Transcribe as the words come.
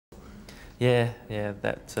Yeah,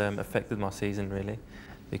 that affected my season really,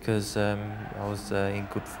 because I was in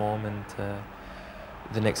good form, and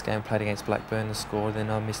the next game played against Blackburn and scored. Then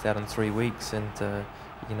I missed out on 3 weeks, and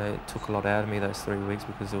you know, it took a lot out of me those 3 weeks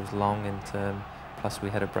because it was long, and plus we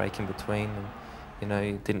had a break in between, and you know,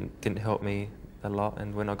 it didn't help me a lot.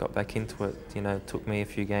 And when I got back into it, you know, it took me a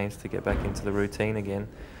few games to get back into the routine again.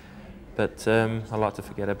 But I like to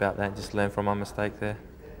forget about that and just learn from my mistake there.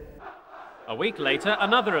 A week later,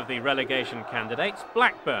 another of the relegation candidates,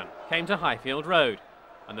 Blackburn, came to Highfield Road,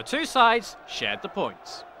 and the two sides shared the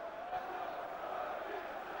points.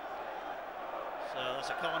 So that's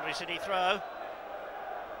a Coventry City throw.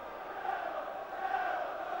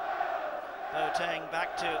 Boateng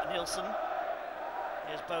back to Nielsen.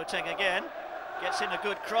 Here's Boateng again. Gets in a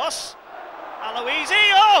good cross. Aloisi,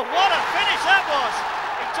 oh, what a finish that was!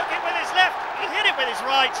 He took it with his left, he hit it with his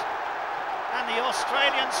right. And the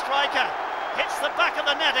Australian striker hits the back of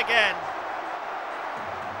the net again.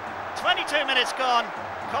 22 minutes gone.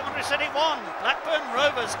 Coventry City 1, Blackburn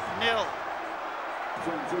Rovers 0.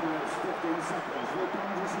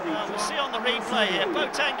 We'll see on the replay here.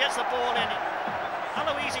 Boateng gets the ball in.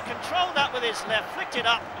 Aloisi controlled that with his left, flicked it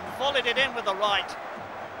up and volleyed it in with the right.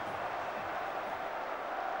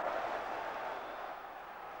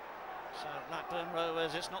 So Blackburn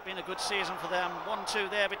Rovers, it's not been a good season for them.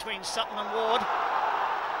 1-2 there between Sutton and Ward.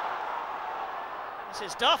 This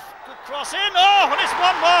is Duff, good cross in. Oh, and it's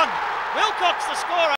 1-1. Wilcox the scorer.